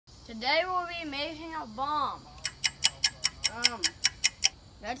Today we'll be making a bomb.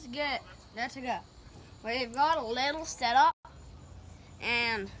 Let's go. We've got a little setup,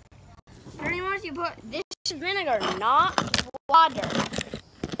 and pretty much you put this is vinegar, not water,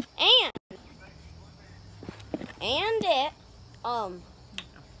 and it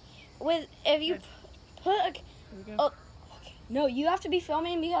with if you put no, you have to be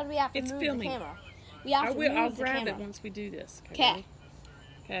filming because we have to move the camera. We have to move the camera. I'll grab it once we do this. Okay.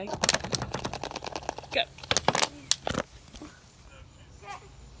 Okay. Go.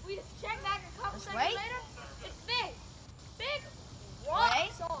 We just check back a couple seconds later. It's big. Big.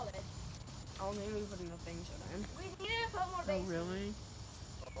 Rock solid. Oh, maybe we put enough baking soda in. We need to put more baking soda. Oh, really?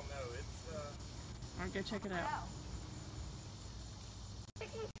 Oh, no, it's, Alright, go check it out.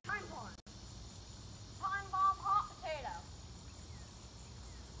 Chicken time bomb. Time bomb hot potato.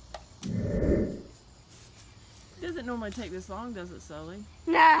 It doesn't normally take this long, does it, Sully?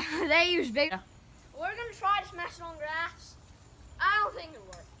 Nah, they use big. Yeah. We're gonna try to smash it on grass. I don't think it'll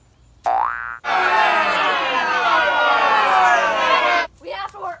work. We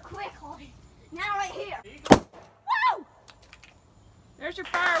have to work quickly. Now right here. Woo! There's your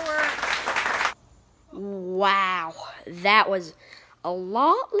fireworks. Wow, that was a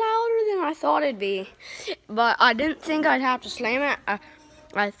lot louder than I thought it'd be. But I didn't think I'd have to slam it.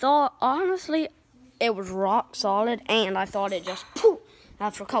 I thought, honestly, it was rock solid, and I thought it just poof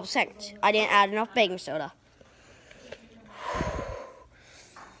after a couple seconds. I didn't add enough baking soda.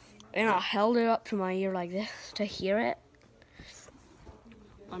 And I held it up to my ear like this to hear it.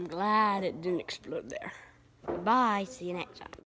 I'm glad it didn't explode there. Goodbye, see you next time.